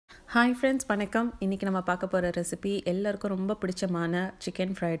Hi friends, வணக்கம். இன்றைக்கி நம்ம பார்க்க போகிற ரெசிபி எல்லாருக்கும் ரொம்ப பிடிச்சமான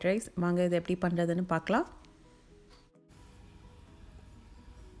சிக்கன் ஃப்ரைட் ரைஸ். வாங்க இது எப்படி பண்ணுறதுன்னு பார்க்கலாம்.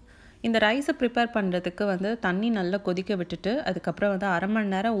 இந்த ரைஸை ப்ரிப்பேர் பண்ணுறதுக்கு தண்ணி நல்லா கொதிக்க விட்டுட்டு அதுக்கப்புறம் அரை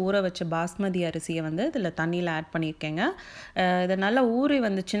மணி நேரம் ஊற வச்ச பாஸ்மதி அரிசியை இதில் தண்ணியில் ஆட் பண்ணியிருக்கேங்க. இது நல்லா ஊறி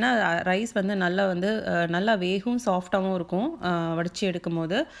வந்துச்சுன்னா ரைஸ் நல்லா வேகும், சாஃப்டாகவும் இருக்கும் வடித்து எடுக்கும்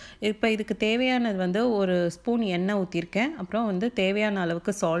போது. இப்போ இதுக்கு தேவையானது ஒரு ஸ்பூன் எண்ணெய் ஊற்றிருக்கேன். அப்புறம் தேவையான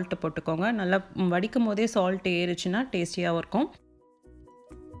அளவுக்கு சால்ட்டு போட்டுக்கோங்க. நல்லா வடிக்கும் போதே சால்ட் ஏறிச்சுன்னா டேஸ்டியாகவும் இருக்கும்.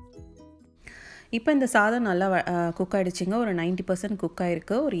 இப்போ இந்த சாதம் நல்லா குக் ஆகிடுச்சிங்க. ஒரு 90% குக்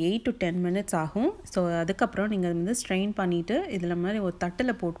ஆகிருக்கு. ஒரு 8 to 10 minutes ஆகும். ஸோ அதுக்கப்புறம் நீங்கள் ஸ்ட்ரெயின் பண்ணிவிட்டு இதில் மாதிரி ஒரு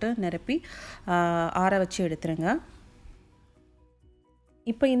தட்டில் போட்டு நிரப்பி ஆற வச்சு எடுத்துருங்க.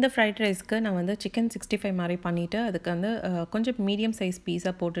 இப்போ இந்த ஃப்ரைட் ரைஸ்க்கு நான் சிக்கன் 65 மாதிரி பண்ணிவிட்டு அதுக்கு கொஞ்சம் மீடியம் சைஸ்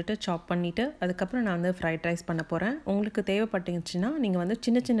பீஸாக போட்டுட்டு சாப் பண்ணிவிட்டு அதுக்கப்புறம் நான் ஃப்ரைட் ரைஸ் பண்ண போகிறேன். உங்களுக்கு தேவைப்பட்டுச்சுன்னா நீங்கள்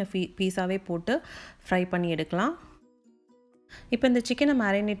சின்ன சின்ன பீஸாகவே போட்டு ஃப்ரை பண்ணி எடுக்கலாம். இப்போ இந்த சிக்கனை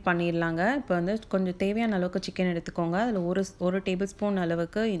மேரினேட் பண்ணிடலாங்க. இப்போ கொஞ்சம் தேவையான அளவுக்கு சிக்கன் எடுத்துக்கோங்க. அதில் ஒரு டேபிள் ஸ்பூன்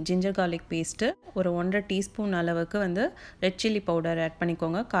அளவுக்கு ஜிஞ்சர் கார்லிக் பேஸ்ட்டு, ஒரு 1.5 டீஸ்பூன் அளவுக்கு ரெட் சில்லி பவுடர் ஆட்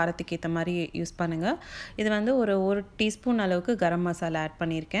பண்ணிக்கோங்க. காரத்துக்கு ஏற்ற மாதிரி யூஸ் பண்ணுங்கள். இது ஒரு டீஸ்பூன் அளவுக்கு கரம் மசாலா ஆட்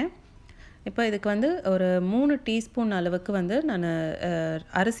பண்ணியிருக்கேன். இப்போ இதுக்கு ஒரு 3 டீஸ்பூன் அளவுக்கு நான்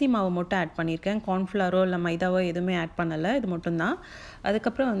அரிசி மாவு மட்டும் ஆட் பண்ணியிருக்கேன். கார்ன்ஃப்ளவரோ இல்லை மைதாவோ எதுவுமே ஆட் பண்ணலை, இது மட்டும்தான்.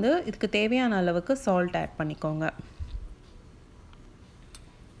 அதுக்கப்புறம் இதுக்கு தேவையான அளவுக்கு சால்ட் ஆட் பண்ணிக்கோங்க.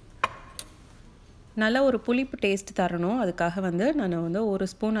 நல்ல ஒரு புளிப்பு டேஸ்ட் தரணும். அதுக்காக நான் ஒரு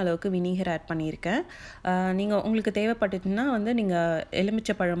ஸ்பூன் அளவுக்கு வினிகர் ஆட் பண்ணியிருக்கேன். நீங்கள் உங்களுக்கு தேவைப்பட்டுச்சுன்னா நீங்கள்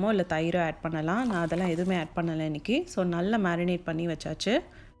எலுமிச்சை பழமோ இல்லை தயிரோ ஆட் பண்ணலாம். நான் அதெல்லாம் எதுவுமே ஆட் பண்ணலை இன்றைக்கி. ஸோ நல்லா மேரினேட் பண்ணி வச்சாச்சு.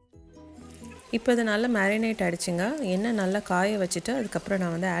 இப்போ இது நல்லா மேரினேட் ஆகிடுச்சுங்க. எண்ணெய் நல்லா காய வச்சுட்டு அதுக்கப்புறம்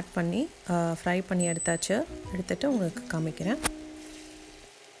நான் ஆட் பண்ணி ஃப்ரை பண்ணி எடுத்துட்டு உங்களுக்கு காமிக்கிறேன்.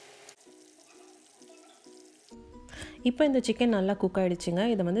 இப்போ இந்த சிக்கன் நல்லா குக் ஆகிடுச்சுங்க.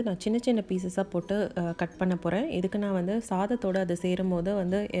 இதை நான் சின்ன சின்ன பீசஸாக போட்டு கட் பண்ண போகிறேன். இதுக்கு நான் சாதத்தோடு அது சேரும்போது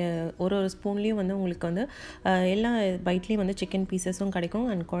ஒரு ஸ்பூன்லேயும் உங்களுக்கு எல்லா பைட்லேயும் சிக்கன் பீசஸும் கிடைக்கும்.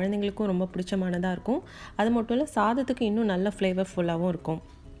 அண்ட் குழந்தைங்களுக்கும் ரொம்ப பிடிச்சமானதாக இருக்கும். அது மட்டும் இல்லை, சாதத்துக்கு இன்னும் நல்ல ஃப்ளேவர்ஃபுல்லாகவும் இருக்கும்.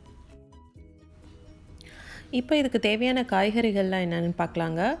 இப்போ இதுக்கு தேவையான காய்கறிகள்லாம் என்னென்னு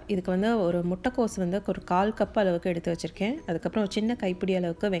பார்க்கலாங்க. இதுக்கு ஒரு முட்டைக்கோஸ் ஒரு 1/4 கப் அளவுக்கு எடுத்து வச்சுருக்கேன். அதுக்கப்புறம் ஒரு சின்ன கைப்பிடி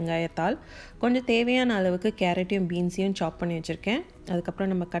அளவுக்கு வெங்காயத்தாள், கொஞ்சம் தேவையான அளவுக்கு கேரட்டையும் பீன்ஸையும் சாப் பண்ணி வச்சுருக்கேன்.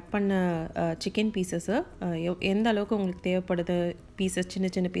 அதுக்கப்புறம் நம்ம கட் பண்ண சிக்கன் பீசஸ்ஸு எந்த அளவுக்கு உங்களுக்கு தேவைப்படுது, சின்ன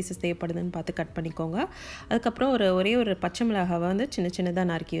சின்ன பீசஸ் தேவைப்படுதுன்னு பார்த்து கட் பண்ணிக்கோங்க. அதுக்கப்புறம் ஒரே ஒரு பச்சை மிளகாவை சின்ன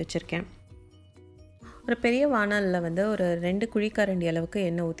சின்னதாக நறுக்கி வச்சுருக்கேன். ஒரு பெரிய வானலில் ஒரு 2 குழிக்கரண்டி அளவுக்கு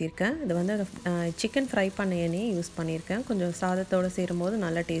எண்ணெய் ஊற்றிருக்கேன். இது சிக்கன் ஃப்ரை பண்ண எண்ணெயை யூஸ் பண்ணியிருக்கேன். கொஞ்சம் சாதத்தோடு சேரும்போது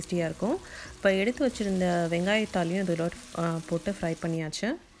நல்லா டேஸ்டியாக இருக்கும். இப்போ எடுத்து வச்சுருந்த வெங்காயத்தாலையும் இதோட போட்டு ஃப்ரை பண்ணியாச்சு.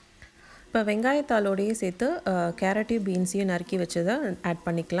 இப்போ வெங்காயத்தாலோடையே சேர்த்து கேரட்டையும் பீன்ஸையும் நறுக்கி வச்சதை ஆட்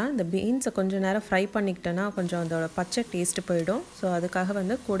பண்ணிக்கலாம். இந்த பீன்ஸை கொஞ்சம் நேரம் ஃப்ரை பண்ணிக்கிட்டோன்னா கொஞ்சம் அதோட பச்சை டேஸ்ட்டு போயிடும். ஸோ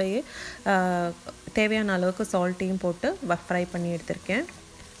அதுக்காக கூடயே தேவையான அளவுக்கு சால்ட்டையும் போட்டு ஃப்ரை பண்ணி எடுத்திருக்கேன்.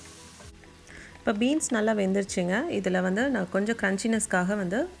 இப்போ பீன்ஸ் நல்லா வெந்துருச்சுங்க. இதில் நான் கொஞ்சம் க்ரன்ச்சினஸ்க்காக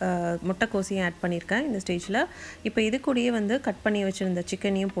முட்டைக்கோசையும் ஆட் பண்ணியிருக்கேன் இந்த ஸ்டேஜில். இப்போ இது கூடயே கட் பண்ணி வச்சுருந்த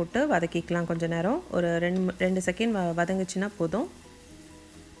சிக்கனையும் போட்டு வதக்கிக்கலாம். கொஞ்சம் நேரம் ஒரு 2 செகண்ட் வதங்குச்சுன்னா போதும்.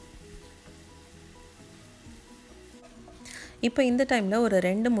 இப்போ இந்த டைமில் ஒரு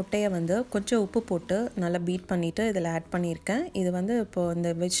 2 முட்டையை கொஞ்சம் உப்பு போட்டு நல்லா பீட் பண்ணிவிட்டு இதில் ஆட் பண்ணியிருக்கேன். இது இப்போது இந்த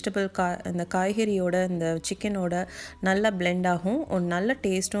வெஜிடபிள் இந்த காய்கறியோட இந்த சிக்கனோட நல்லா பிளெண்ட் ஆகும். ஒரு நல்ல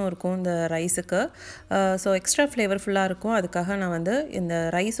டேஸ்ட்டும் இருக்கும் இந்த ரைஸுக்கு. ஸோ எக்ஸ்ட்ரா ஃப்ளேவர்ஃபுல்லாக இருக்கும். அதுக்காக நான் இந்த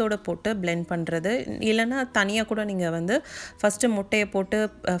ரைஸோடு போட்டு பிளெண்ட் பண்ணுறது. இல்லைன்னா தனியாக கூட நீங்கள் ஃபஸ்ட்டு முட்டையை போட்டு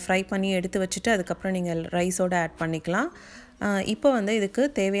ஃப்ரை பண்ணி எடுத்து வச்சுட்டு அதுக்கப்புறம் நீங்கள் ரைஸோடு ஆட் பண்ணிக்கலாம். இப்போ இதுக்கு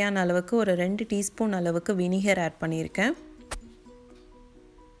தேவையான அளவுக்கு ஒரு 2 டீஸ்பூன் அளவுக்கு வினிகர் ஆட் பண்ணியிருக்கேன்.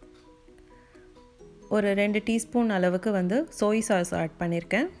 ஒரு 2 டீஸ்பூன் அளவுக்கு சோய் சாஸ் ஆட்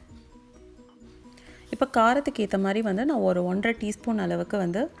பண்ணியிருக்கேன். இப்போ காரத்துக்கு ஏற்ற மாதிரி நான் ஒரு 1.5 டீஸ்பூன்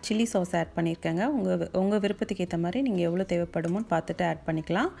அளவுக்கு சில்லி சாஸ் ஆட் பண்ணியிருக்கேங்க. உங்கள் விருப்பத்துக்கு ஏற்ற மாதிரி நீங்கள் எவ்வளோ தேவைப்படுமோன்னு பார்த்துட்டு ஆட்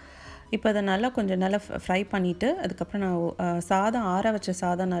பண்ணிக்கலாம். இப்போ அதை நல்லா கொஞ்சம் நல்லா ஃப்ரை பண்ணிவிட்டு அதுக்கப்புறம் நான் சாதம் ஆற வச்ச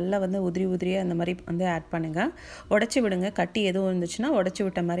சாதம் நல்லா உதிரியாக அந்த மாதிரி ஆட் பண்ணுங்கள். உடச்சி விடுங்க. கட்டி எதுவும் இருந்துச்சுன்னா உடச்சி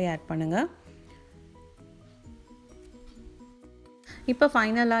விட்ட மாதிரி ஆட் பண்ணுங்கள். இப்போ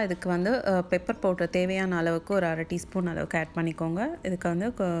ஃபைனலாக இதுக்கு பெப்பர் பவுடர் தேவையான அளவுக்கு ஒரு 1/2 டீஸ்பூன் அளவுக்கு ஆட் பண்ணிக்கோங்க.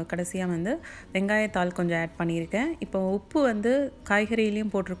 இதுக்கு கடைசியாக வெங்காயத்தாள் கொஞ்சம் ஆட் பண்ணியிருக்கேன். இப்போ உப்பு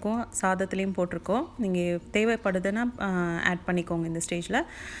காய்கறியிலையும் போட்டிருக்கோம், சாதத்துலேயும் போட்டிருக்கோம். நீங்கள் தேவைப்படுதுன்னா ஆட் பண்ணிக்கோங்க இந்த ஸ்டேஜில்.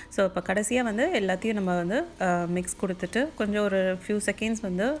 ஸோ இப்போ கடைசியாக எல்லாத்தையும் நம்ம மிக்ஸ் கொடுத்துட்டு கொஞ்சம் ஒரு ஃபியூ செகண்ட்ஸ்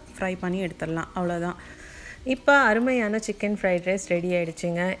ஃப்ரை பண்ணி எடுத்துடலாம். அவ்வளோதான். இப்போ அருமையான சிக்கன் ஃப்ரைட் ரைஸ் ரெடி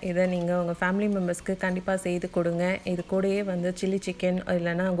ஆகிடுச்சிங்க. இதை நீங்கள் உங்கள் ஃபேமிலி மெம்பர்ஸ்க்கு கண்டிப்பாக செய்து கொடுங்க. இது கூடயே வந்து சில்லி சிக்கன்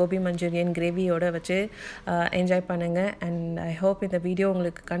இல்லைனா கோபி மஞ்சூரியன் கிரேவியோடு வச்சு என்ஜாய் பண்ணுங்கள். அண்ட் ஐ ஹோப் இந்த வீடியோ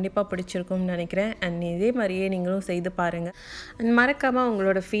உங்களுக்கு கண்டிப்பாக பிடிச்சிருக்கும்னு நினைக்கிறேன். அண்ட் இதே மாதிரியே நீங்களும் செய்து பாருங்கள். அண்ட் மறக்காமல்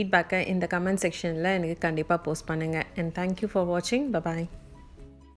உங்களோட ஃபீட்பேக்கை இந்த கமெண்ட் செக்ஷனில் எனக்கு கண்டிப்பாக போஸ்ட் பண்ணுங்கள். அண்ட் தேங்க்யூ ஃபார் வாட்சிங். பை.